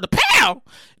 $40 worth of pound.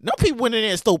 No people went in there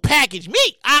and stole packaged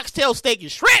meat, oxtail, steak,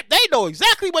 and shrimp. They know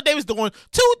exactly what they was doing.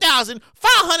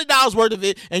 $2,500 worth of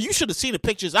it, and you should have seen the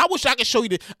pictures. I wish I could show you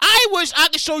the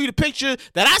picture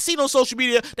that I seen on social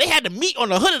media. They had the meat on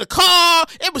the hood of the car.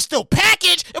 It was still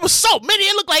packaged. It was so many.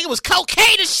 It looked like it was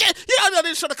cocaine and shit. You know,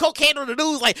 they showed the cocaine on the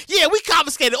news. Like, yeah, we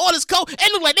confiscated all this coke.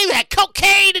 It looked like they had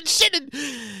cocaine and shit. And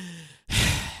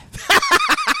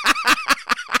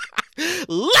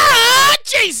Lord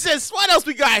Jesus, what else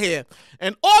we got here?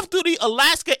 An off-duty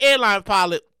Alaska airline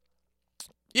pilot,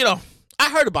 you know, I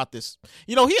heard about this.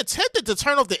 You know, he attempted to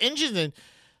turn off the engine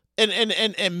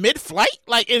in mid-flight,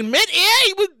 like in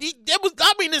mid-air.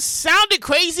 It sounded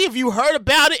crazy if you heard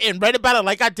about it and read about it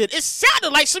like I did. It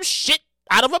sounded like some shit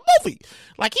out of a movie.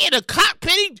 Like he in a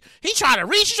cockpit, he trying to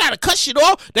reach, he trying to cut shit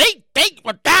off. They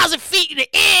 1,000 feet in the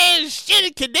air and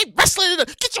shit. They wrestling in the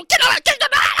get on, I gotta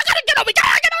get over,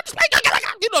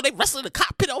 you know, they wrestling in the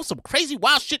cockpit on some crazy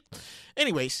wild shit.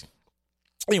 Anyways,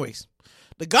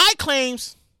 the guy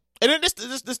claims, and then this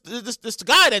the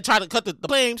guy that tried to cut the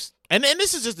claims, and then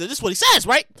this is what he says,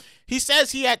 right? He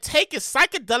says he had taken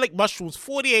psychedelic mushrooms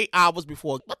 48 hours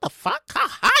before. What the fuck?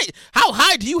 How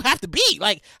high do you have to be?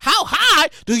 Like, how high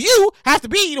do you have to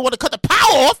be to want to cut the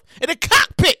power off in the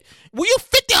cockpit? Were you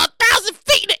 50 or 1,000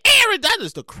 feet in the air? And that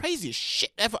is the craziest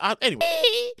shit ever. Anyway,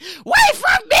 wait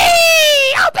for me!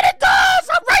 Open the doors!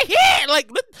 I'm right here! Like,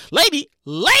 lady,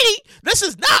 this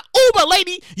is not Uber,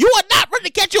 lady. You are not ready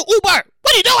to catch your Uber.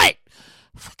 What are you doing?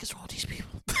 Fuck is wrong with these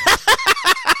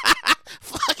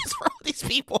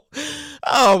people?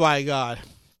 Oh my God.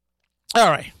 All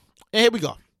right. And here we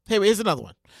go. Here's another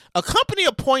one. A company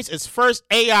appoints its first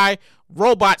AI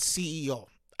robot CEO.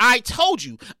 I told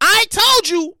you. I'm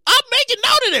making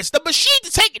note of this. The machines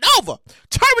are taking over.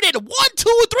 Terminator 1, 2,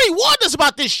 and 3 warned us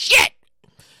about this shit.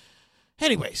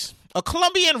 Anyways, a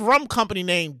Colombian rum company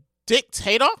named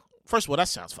Dictator. First of all, that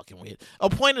sounds fucking weird.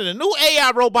 Appointed a new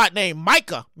AI robot named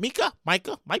Micah, might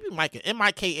be Micah,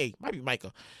 M-I-K-A, might be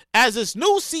Micah, as its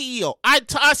new CEO. I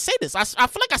say this. I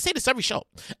feel like I say this every show.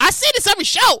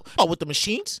 Oh, with the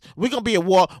machines, we're going to be at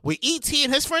war with E.T.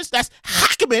 and his friends. That's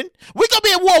Hackerman. We're going to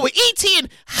be at war with E.T. and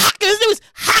his name is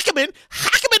Hackerman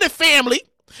and family.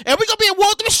 And we're going to be at war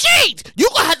with the machines. You're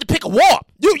going to have to pick a war.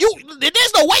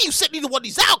 There's no way you sit neither one of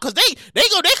these out because they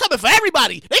coming for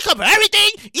everybody. They come for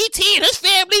everything. E.T. and his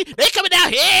family, they coming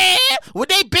down here with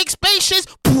their big spaceships.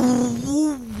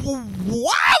 Oh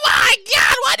my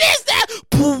God, what is that?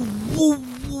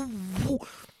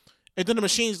 And then the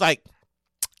machine's like,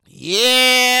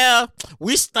 yeah,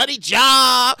 we studied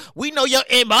job. We know your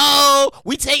MO.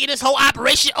 We taking this whole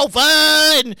operation over.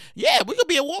 And yeah, we're going to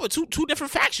be at war with two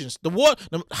different factions. The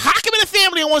Hackerman and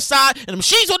family on one side and the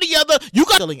machines on the other. You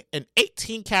got an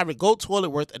 18-karat gold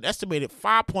toilet worth an estimated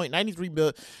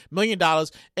 $5.93 million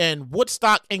in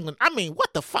Woodstock, England. I mean,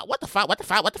 what the fuck?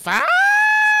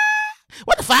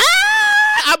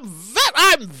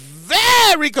 I'm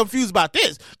very confused about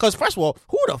this because first of all,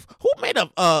 who made a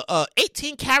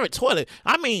 18-karat toilet?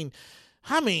 I mean,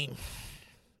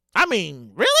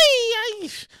 really?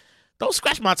 Don't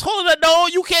scratch my toilet. No,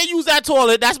 you can't use that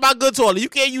toilet. That's my good toilet. You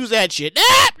can't use that shit.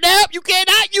 Nope. You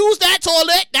cannot use that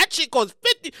toilet. That shit costs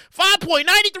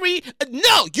 $55.93.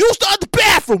 No, use the other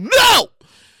bathroom. No.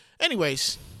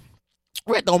 Anyways,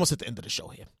 we're almost at the end of the show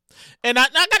here. And I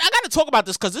got to talk about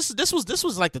this because this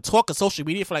was like the talk of social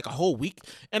media for like a whole week.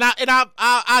 And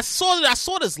I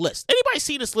saw this list. Anybody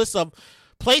see this list of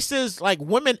places like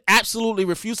women absolutely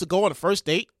refuse to go on a first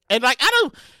date? And like I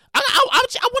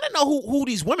want to know who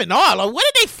these women are. Like, where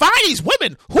did they find these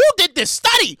women? Who did this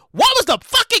study? What was the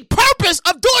fucking purpose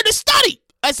of doing this study?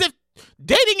 As if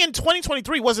dating in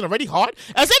 2023 wasn't already hard.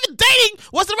 As if dating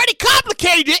wasn't already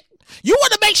complicated. You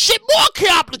want to make shit more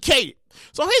complicated.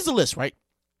 So here's the list, right?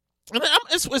 And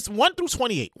it's 1 through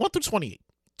 28.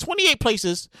 28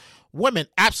 places women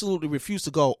absolutely refuse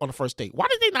to go on the first date. Why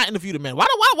did they not interview the men? Why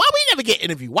we never get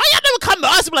interviewed? Why y'all never come to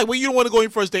us and be like, well, you don't want to go on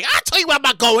your first date? I'll tell you where I'm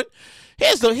not going.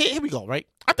 Here we go, right?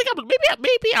 I think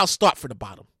maybe I'll start from the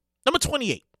bottom. Number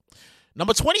 28.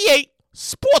 Number 28,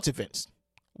 sports events.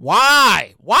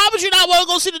 Why? Why would you not want to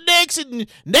go see the Knicks and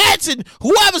Nets and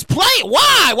whoever's playing?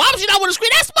 Why? Why would you not want to screen?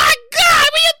 That's my guy.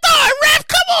 What you thought, ref?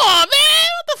 Come on, man.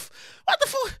 What the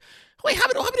fuck? Wait, how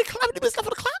many minutes left on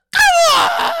the clock? Come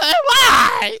on.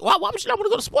 Why? Why would you not want to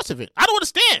go to a sports event? I don't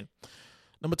understand.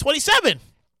 Number 27,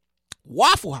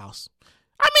 Waffle House.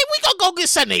 I mean, we gonna go get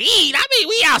something to eat. I mean,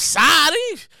 we outside.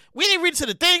 We didn't read to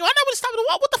the thing. Why not we stop at the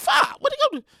wall? What the fuck? What they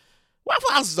gonna do?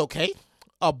 Waffle House is okay.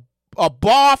 A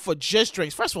bar for just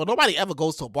drinks. First of all, nobody ever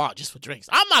goes to a bar just for drinks.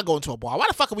 I'm not going to a bar. Why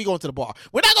the fuck are we going to the bar?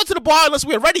 We're not going to the bar unless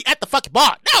we're ready at the fucking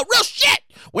bar. No, real shit.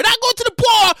 We're not going to the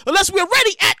bar unless we're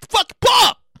ready at the fucking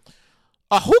bar.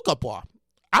 A hookah bar.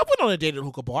 I went on a date at a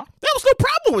hookah bar. There was no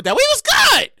problem with that. We was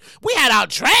good. We had our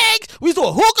drags. We was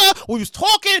doing hookah. We was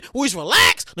talking. We was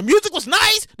relaxed. The music was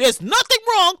nice. There's nothing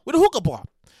wrong with a hookah bar.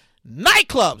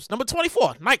 Nightclubs. Number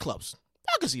 24. Nightclubs.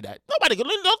 I can see that. Nobody can.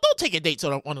 Don't take a date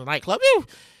on a nightclub.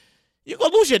 You're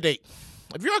going to lose your date.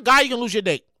 If you're a guy, you're going to lose your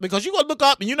date. Because you're going to look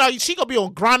up and she going to be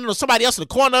on grinding on somebody else in the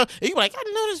corner. And you're like, I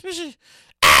know this bitch.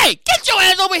 Hey, get your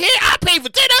ass over here. I paid for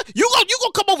dinner. You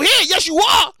gonna come over here. Yes, you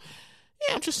are.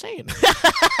 Yeah, I'm just saying.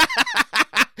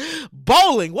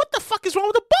 Bowling. What the fuck is wrong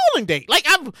with a bowling date? Like,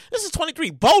 this is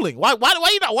 23. Bowling. Why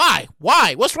you not?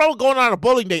 Why? What's wrong with going on a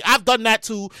bowling date? I've done that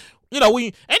too.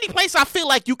 Any place I feel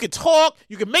like you can talk,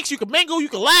 you can mix, you can mingle, you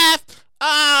can laugh.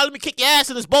 Let me kick your ass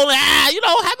in this bowling. Having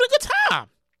a good time.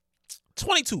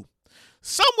 22.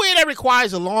 Somewhere that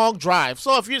requires a long drive.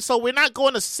 So we're not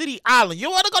going to City Island. You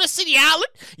want to go to City Island?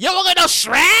 You want to go to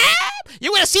Shrimp?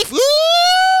 You want to see food?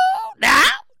 No?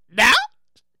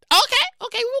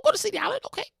 Okay, we'll go to City Island.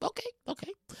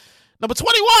 Okay. Number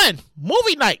 21,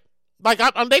 movie night. Like,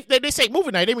 they say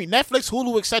movie night. They mean Netflix,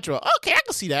 Hulu, etc. Okay, I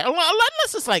can see that.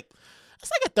 Unless it's like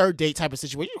a third date type of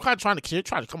situation. You're kind of trying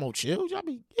to come over chill. I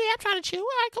mean, yeah, I'm trying to chill. All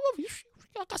right, come over.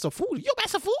 Y'all got some food. You got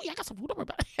some food? Yeah, I got some food. Don't worry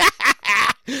about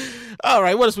it. All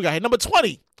right, what else we got here? Number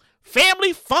 20,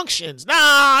 family functions. Nah,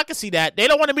 I can see that. They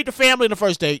don't want to meet the family in the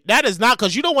first date. That is not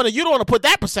because you don't want to put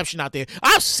that perception out there.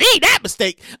 I've seen that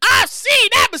mistake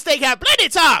happen plenty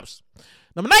of times.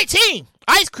 Number 19,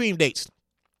 ice cream dates.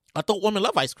 I thought women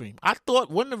love ice cream. I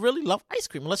thought women really love ice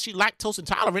cream. Unless she's lactose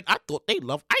intolerant, I thought they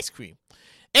love ice cream.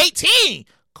 18,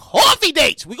 coffee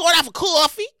dates. We going out for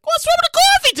coffee? What's wrong with a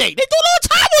coffee date? They do it all the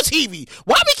time on TV.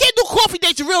 Why we can't do coffee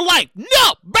dates in real life?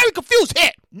 No. Very confused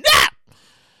here. No.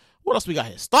 What else we got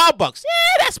here? Starbucks.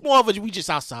 Yeah, that's more of a we just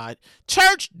outside.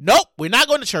 Church. Nope. We're not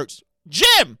going to church.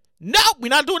 Gym. Nope. We're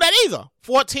not doing that either.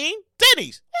 14,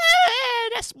 Denny's.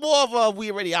 Yeah, that's more of a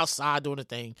we already outside doing the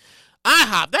thing.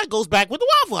 IHOP, that goes back with the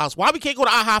Waffle House. Why we can't go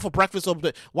to IHOP for breakfast?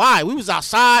 Why? We was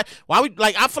outside. Why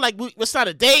I feel like it's not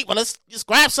a date, but let's just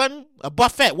grab something. A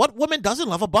buffet. What woman doesn't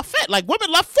love a buffet? Like,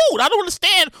 women love food. I don't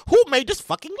understand who made this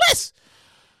fucking list.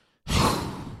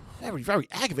 Very, very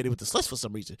aggravated with this list for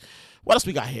some reason. What else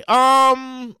we got here?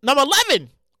 Number 11,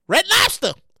 Red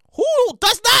Lobster. Who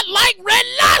does not like Red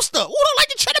Lobster? Who don't like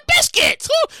the cheddar biscuits?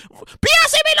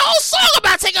 Beyonce made a whole song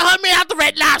about taking her man out to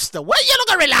Red Lobster. What, you don't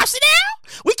got Red Lobster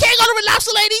now? We can't go to Red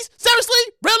Lobster, ladies? Seriously?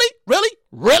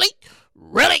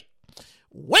 Really?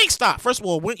 Wingstop. First of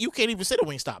all, you can't even sit at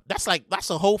Wingstop. That's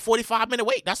a whole 45-minute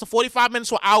wait. That's a 45 minutes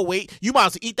to an hour wait. You might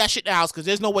as well eat that shit in the house because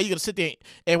there's no way you're going to sit there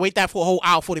and wait that for a whole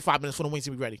hour, 45 minutes for the wings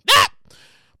to be ready. Nah!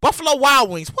 Buffalo Wild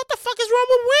Wings. What the fuck is wrong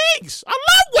with wings? I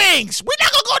love wings. We're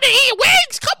not going to go there eat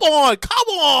wings. Come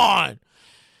on.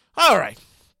 All right.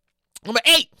 Number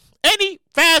 8, any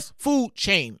fast food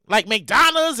chain like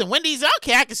McDonald's and Wendy's.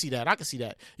 Okay, I can see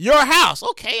that. Your house.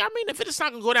 Okay, I mean, if it's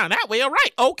not going to go down that way, all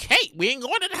right. Okay, we ain't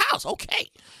going to the house.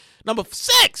 Okay. Number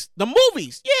 6, the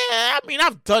movies. Yeah, I mean,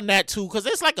 I've done that too because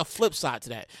there's like a flip side to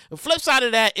that. The flip side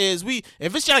of that is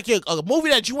if it's like a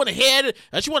movie that you want to hear,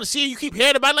 that you want to see, you keep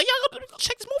hearing about it, like, yo, go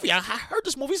check this movie. I heard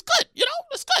this movie's good.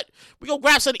 It's good. We go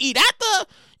grab something to eat after,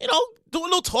 do a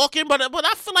little talking, but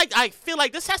I feel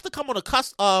like this has to come on the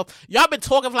cusp of y'all been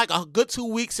talking for like a good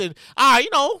 2 weeks and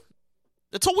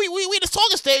until we in this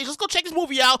talking stage, let's go check this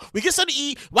movie out. We get something to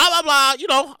eat, blah blah blah.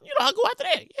 I'll go after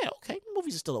that. Yeah, okay. The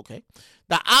movies are still okay.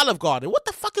 The Olive Garden. What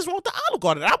the fuck is wrong with the Olive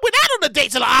Garden? I went out on a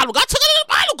date to the Olive Garden.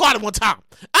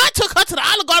 I took her to the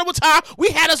Olive Garden one time. We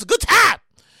had us a good time.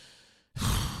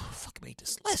 Fuck made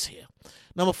this list here.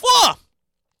 Number 4,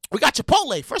 we got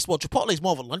Chipotle. First of all, Chipotle is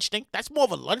more of a lunch thing. That's more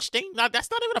of a lunch thing. Now, that's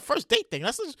not even a first date thing.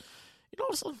 That's just,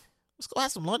 let's go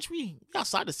have some lunch. We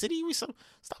outside the city. We stop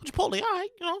at Chipotle. All right,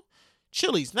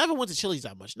 Chili's. Never went to Chili's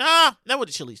that much. Nah, never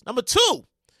went to Chili's. Number 2,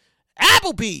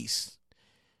 Applebee's.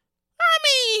 I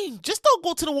mean, just don't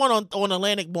go to the one on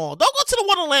Atlantic Mall. Don't go to the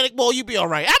one on Atlantic Mall. You be all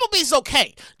right. Applebee's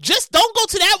okay. Just don't go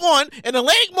to that one in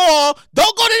Atlantic Mall.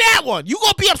 Don't go to that one. You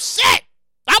gonna be upset.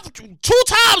 2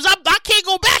 times. I can't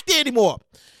go back there anymore.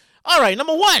 All right,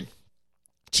 number 1.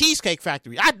 Cheesecake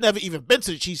Factory. I've never even been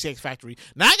to the Cheesecake Factory.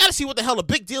 Now I gotta see what the hell the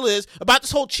big deal is about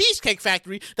this whole Cheesecake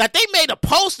Factory, that they made a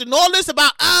post and all this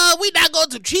about, we not going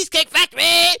to Cheesecake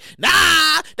Factory.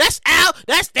 Nah, that's out.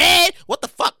 That's dead. What the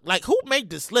fuck? Like, who made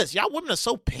this list? Y'all women are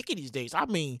so picky these days. I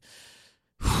mean,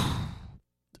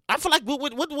 I feel like, what do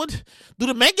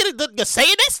the men get a say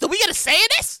in this? Do we get a say in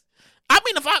this? I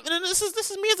mean, this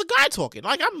is me as a guy talking.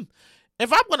 Like,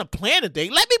 if I'm gonna plan a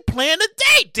date, let me plan a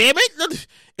date, damn it.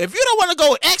 If you don't want to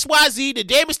go with XYZ, then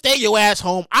damn it, stay your ass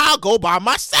home. I'll go by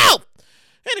myself.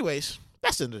 Anyways,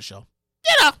 that's the end of the show.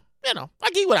 You know, I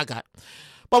give you what I got.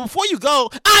 But before you go,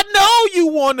 I know you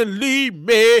want to leave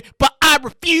me, but I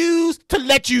refuse to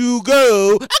let you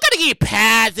go. I gotta give you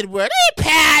positive words.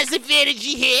 Positive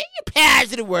energy here.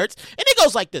 Positive words. And it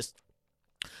goes like this.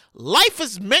 Life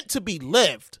is meant to be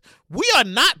lived. We are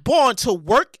not born to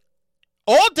work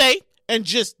all day and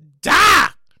just die.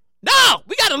 No,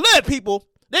 we gotta live, people.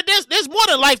 There's more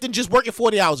to life than just working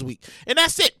 40 hours a week. And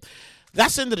that's it.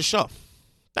 That's the end of the show.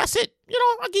 That's it. You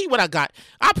know, I'll give you what I got.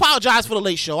 I apologize for the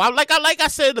late show. Like I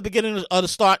said at the beginning of the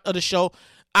start of the show,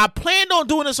 I planned on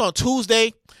doing this on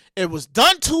Tuesday. It was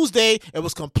done Tuesday. It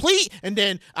was complete, and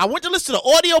then I went to listen to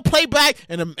the audio playback,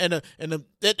 and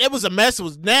it was a mess. It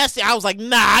was nasty. I was like,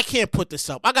 nah, I can't put this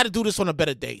up. I got to do this on a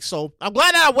better day. So I'm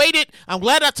glad that I waited. I'm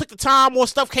glad I took the time. More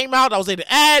stuff came out. I was able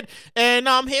to add, and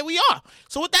here we are.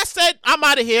 So with that said, I'm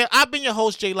out of here. I've been your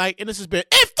host, Jay Light, and this has been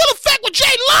In Full Effect with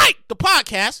Jay Light, the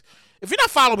podcast. If you're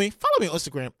not following me, follow me on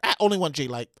Instagram at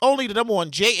only1jlight. Only the number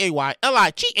 1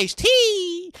 JAYLIGHT.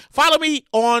 Follow me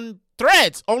on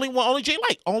Threads. Only Jay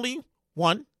Light. Only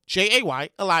 1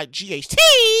 JAYLIGHT.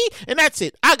 And that's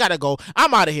it. I gotta go.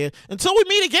 I'm out of here. Until we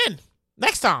meet again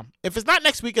next time. If it's not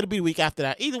next week, it'll be the week after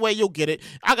that. Either way, you'll get it.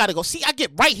 I gotta go. See, I get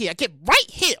right here.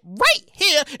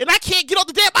 And I can't get on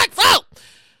the damn microphone.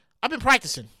 I've been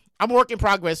practicing. I'm a work in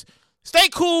progress. Stay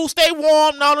cool, stay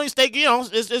warm. Not only stay,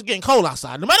 it's getting cold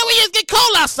outside. No matter what, it's getting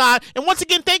cold outside. And once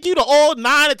again, thank you to all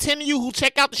 9 or 10 of you who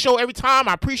check out the show every time.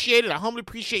 I appreciate it. I humbly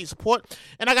appreciate your support.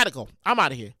 And I gotta go. I'm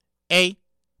out of here.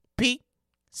 A-P.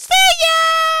 See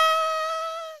ya!